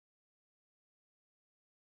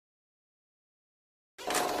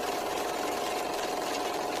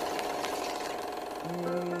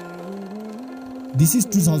This is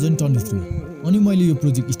 2023 अनि मैले यो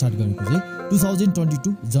प्रोजेक्ट स्टार्ट गरेको चाहिँ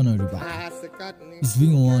 2022 जनवरीबाट It's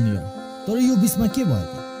been 1 year तर यो बीचमा के भयो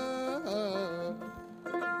त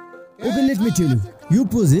Okay, let me tell you यो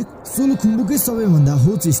प्रोजेक्ट सोलुखुम्बुकै सबैभन्दा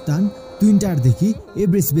होच स्थान ट्विन टावर देखि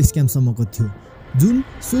एभरेस्ट बेस क्याम्प सम्मको थियो जुन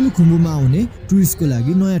सोलुखुम्बुमा आउने टुरिस्टको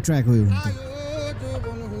लागि नयाँ ट्र्याकवे हुन्थ्यो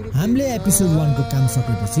हामीले एपिसोड 1 को काम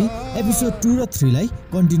सकेपछि एपिसोड 2 र 3 लाई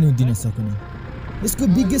कन्टिन्यू दिन सकेनौं यसको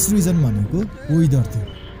बिगेस्ट रिजन भनेको वेदर थियो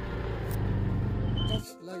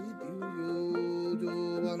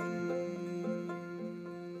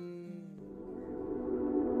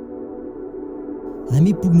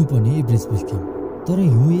हामी पुग्नु पर्ने एभरेस्ट बेस क्याम्प तर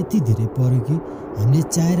हिउँ यति धेरै पर्यो कि हामीले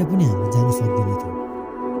चाहेर पनि हामी जान सक्दैनथ्यौं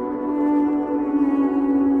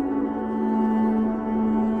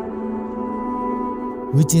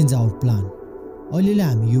We change our plan. अहिले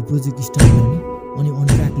हामी यो प्रोजेक्ट स्टार्ट गर्ने अनि अन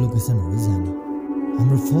ट्र्याक लोकेसनहरु जाने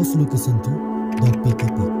हाम्रो फर्स्ट लोकेसन थियो द पेक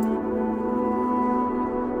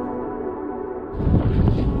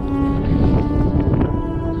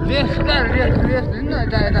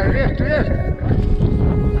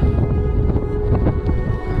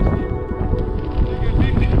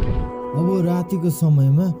अब रातिको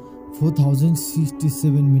समयमा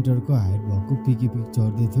 4067 मिटरको हाइट भएको पिक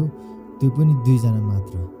चढ्दै थियो त्यो पनि 2 जना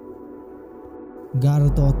मात्र गाह्रो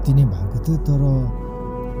त अति नै भएको थियो तर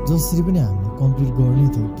जसरी पनि हामीले कम्प्लिट गर्ने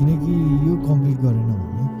थियो किनकि यो कम्प्लिट गरेन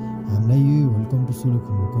भने हामीलाई यो वेलकम टु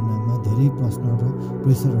सोलुखुम्बुको नाममा धेरै प्रश्न र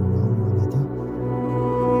प्रेसरहरु आउनु होला थियो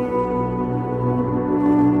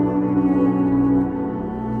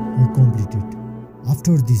We completed.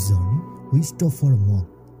 After this journey, we stopped for a month.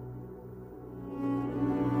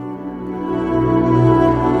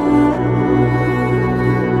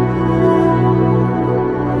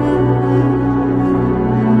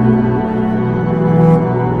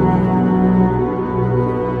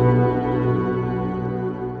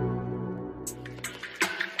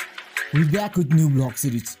 We're back with new vlog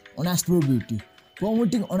series on Explore Beauty,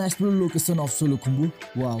 promoting unexplored location of Solulhumbu.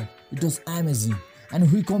 Wow, it was amazing,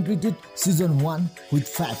 and we completed season 1 with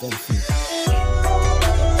 5 episodes.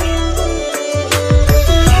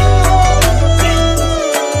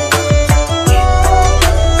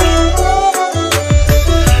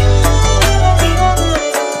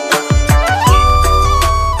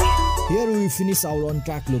 Here we finish our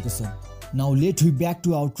on-track location. Now let's be back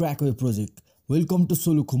to our trackway project. Welcome to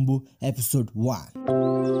Solulhumbu episode 1.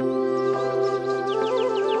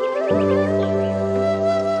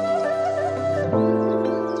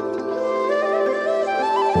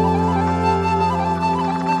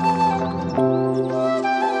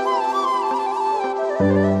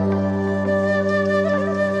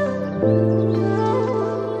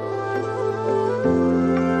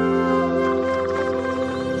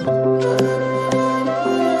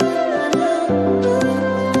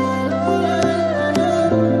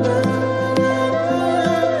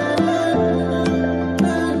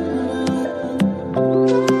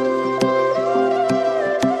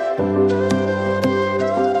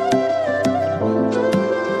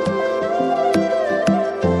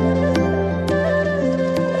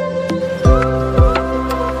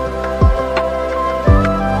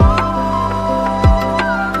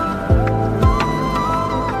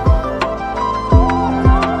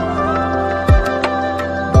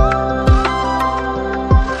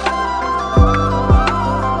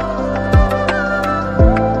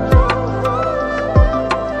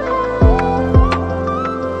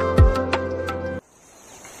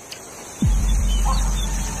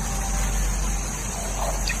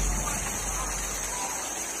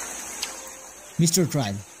 Mr.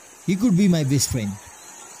 Tribe, he could be my best friend.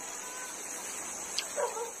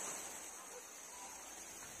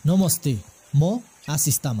 Namaste, म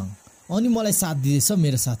आशिष तामाङ अनि मलाई साथ दिएछ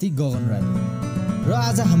मेरो साथी गगन राई र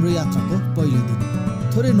आज हाम्रो यात्राको पहिलो दिन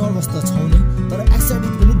थोरै नर्भस त छौ नै तर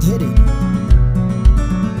एक्साइटेड पनि धेरै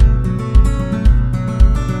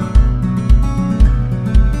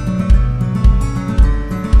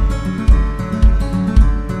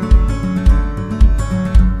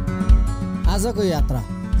आजको यात्रा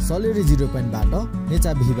सलेरी 0 पोइन्टबाट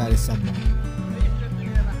नेचा बिहिबारे सम्म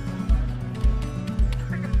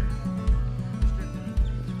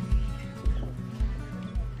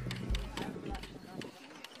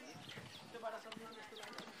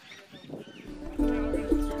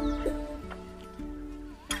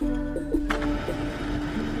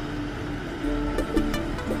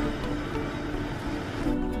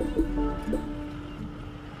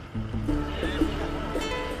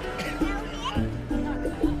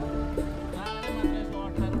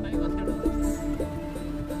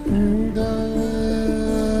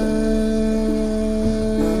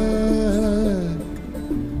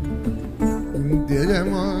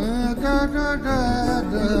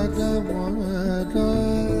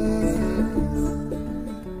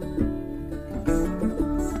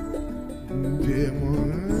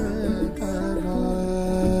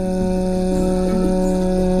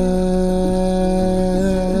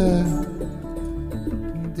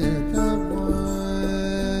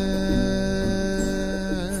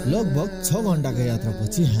लगभग 6 घण्टाको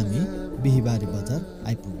यात्रापछि हामी बिहिबारे बजार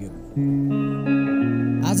आइपुग्यौँ।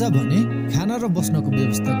 आज भने खाना र बस्नको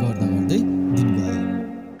व्यवस्था गर्दा गर्दै दिन गयो।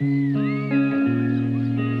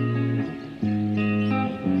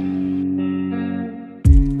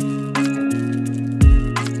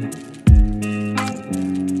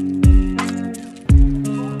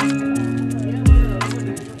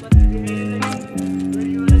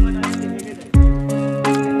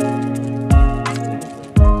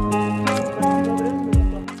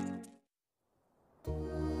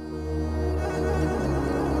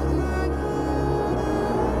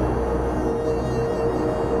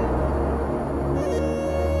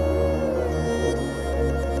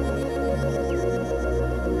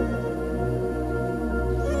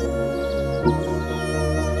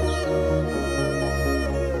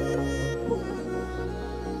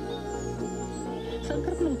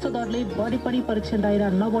 बढी परीक्षण दायरा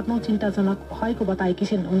नबढ्नु चिन्ताजनक भएको बताएकी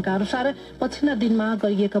छिन्। उनका अनुसार पछिल्ला दिनमा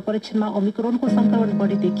गरिएका परीक्षणमा ओमिक्रोनको संक्रमण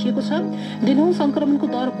बढी देखिएको छ। दिनहुँ संक्रमणको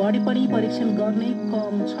दर बढी परीक्षण गर्ने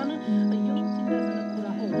कम छन्। यो चिन्ताजनक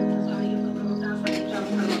कुरा हो।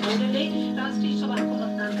 राष्ट्रिय सभाको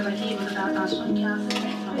मतदानका लागि मतदाता संख्या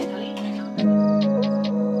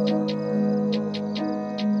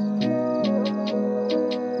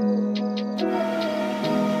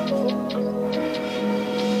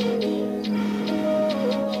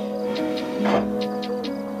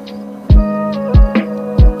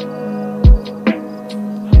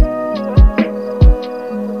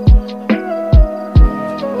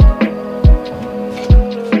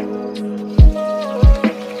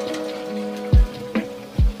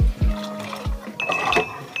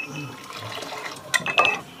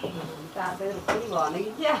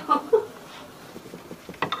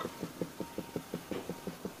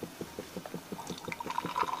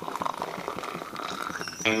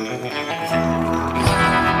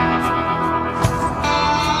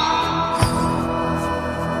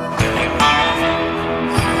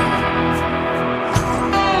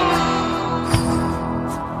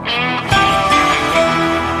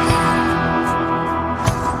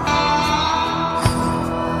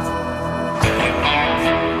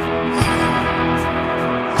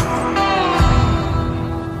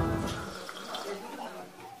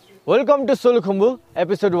वेलकम टु सोलुखुम्बु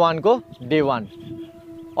एपिसोड 1 को डे 1।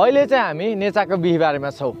 अहिले चाहिँ हामी नेचाको बिहिबारेमा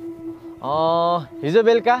छौँ। हिजो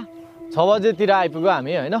बेलुका 6 बजेतिर आइपुग्यो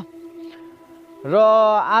हामी हैन। र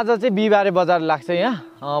आज चाहिँ बिहिबारे बजार लाग्छ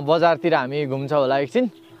यहाँ। बजारतिर हामी घुम्छौँ होला एकछिन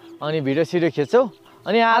अनि भिडियो सिडियो खिच्छौँ।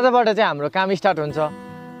 अनि आजबाट चाहिँ हाम्रो काम स्टार्ट हुन्छ।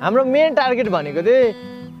 हाम्रो मेन टार्गेट भनेको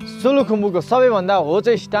चाहिँ सोलुखुम्बुको सबैभन्दा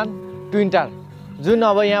होचो स्थान ट्विन टार, जुन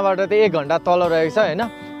अब यहाँबाट चाहिँ 1 घण्टा तल रहेको छ हैन।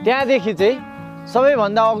 त्यहाँदेखि चाहिँ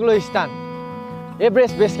सबैभन्दा अग्लो स्थान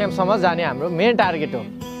एभरेस्ट बेस क्याम्पसम्म जाने हाम्रो मेन टार्गेट हो।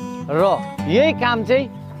 र यही काम चाहिँ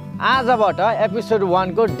आजबाट एपिसोड 1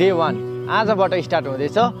 को डे 1 आजबाट स्टार्ट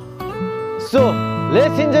हुँदैछ। So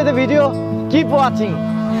let's enjoy the video, keep watching.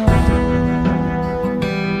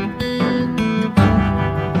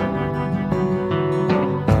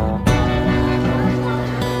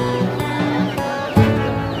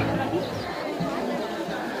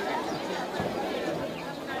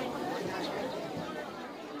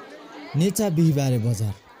 नेचा बिहिबारे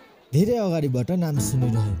बजार धेरै अगाडिबाट नाम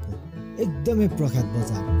सुनिरहेको एकदमै प्रख्यात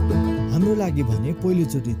बजार हाम्रो लागि भने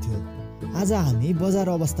पहिलोचोटि थियो। आज हामी बजार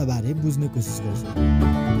अवस्थाबारे बुझ्ने कोसिस गर्छौँ।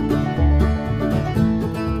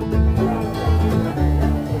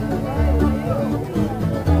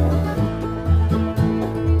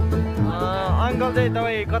 अङ्कल चाहिँ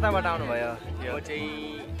तपाईँ कताबाट आउनुभयो? यो चाहिँ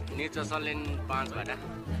नेचा सल्यान 5 बाट।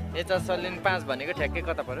 नेचा सल्यान 5 भनेको ठ्याक्कै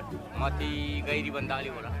कता पर्यो? मती गैरी भन्दा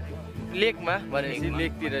अलि होला। लेकमा भनेपछि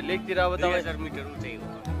लेकतिर अब 2000 मिटर उचाइ हो।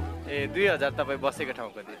 ए 2000 तपाईँ बसेको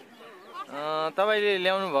ठाउँ कति? तपाईँले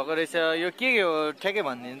ल्याउनु भएको रहेछ। यो के हो ठ्याक्कै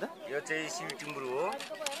भनिदिनु त। यो चाहिँ सिबी टिम्ब्रू हो।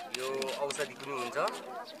 यो औषधि पनि हुन्छ।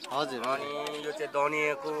 हजुर। अनि यो चाहिँ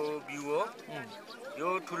दनियाको बिउ हो। यो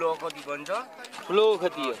ठुलो ओखती भन्छ। ठुलो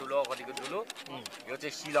ओखती हो। ठुलो ओखतीको ठुलो। यो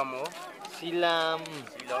चाहिँ सिलम हो। सिलम।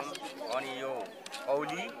 अनि यो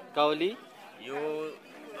काउली। यो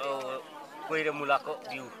कोइरेमुलाको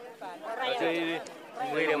बिउ।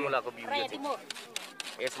 कोइरेमुलाको बिउ।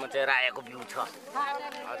 यसमा चाहिँ रायाको बिउ छ।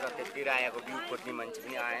 अझ त्यति रायाको बिउ खोज्ने मान्छे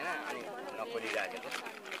पनि आएन अनि नखोलिराखेको।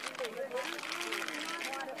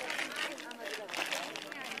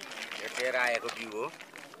 यो चाहिँ रायाको बिउ हो।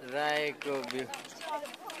 राईको बिउ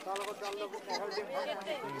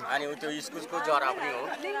अनि त्यो इस्कुसको जरा पनि हो।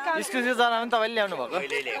 इस्कुसको जरा पनि तपाईँले ल्याउनु भएको?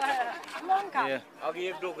 मैले ल्याएको। अघि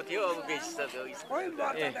एक डोको थियो अब बेचिसक्यो इस्कुस।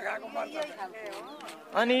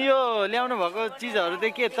 अनि यो ल्याउनु भएको चिजहरू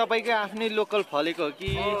चाहिँ के तपाईँकै आफ्नै लोकल फलेको हो कि?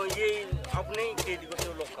 यही आफ्नै खेतीको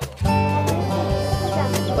त्यो लोकल हो।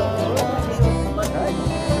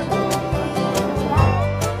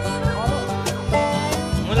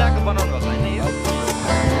 मुलाको बनाउनु भएको होइन यो?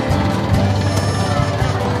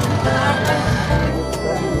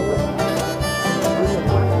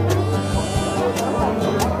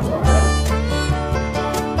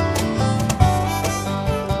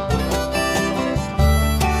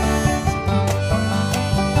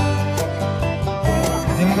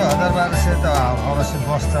 दिनको 1200 त अवश्य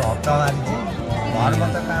बस्छ हप्तावारी चाहिँ। घरमा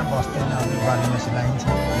त कहाँ बस्दैन, अब बारीमा सिलाइन्छ।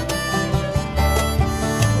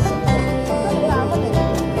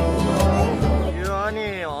 यो अनि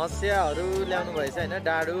हँसियाहरू ल्याउनु भएछ होइन,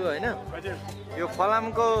 डाडु होइन? यो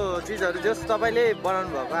फलामको चिजहरू जस तपाईँले बनाउनु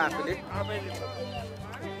भएको आफूले?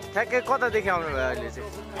 ठ्याक्कै कतादेखि आउनु भयो अहिले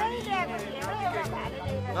चाहिँ?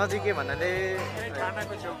 नजिकै भन्नाले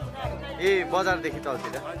ए बजारदेखि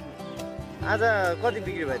तलतिर। आज कति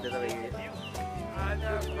बिक्री भयो त तपाईँको?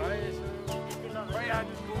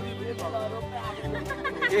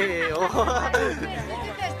 ए हो।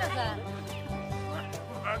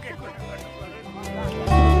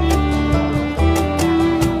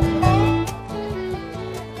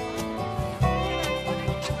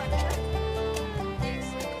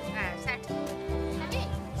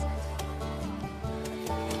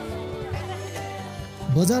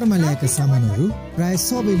 बजारमा ल्याएका सामानहरू प्राय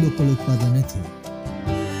सबै लोकल उत्पादनै थिए।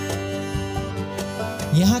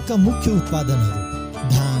 यहाँका मुख्य उत्पादनहरू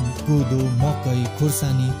धान, कोदो, मकै,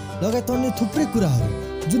 खोर्सानी लगायत अन्य थुप्रै कुराहरू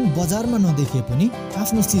जुन बजारमा नदेखे पनि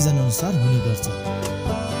आफ्नो सिजन अनुसार हुने गर्छ।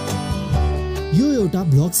 यो एउटा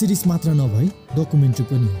भ्लग सिरिज मात्र नभई डकुमेन्ट्री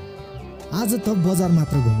पनि हो। आज त बजार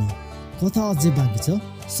मात्र घुम्यौँ, कथा अझै बाँकी छ,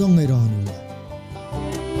 सँगै रहनुहोला।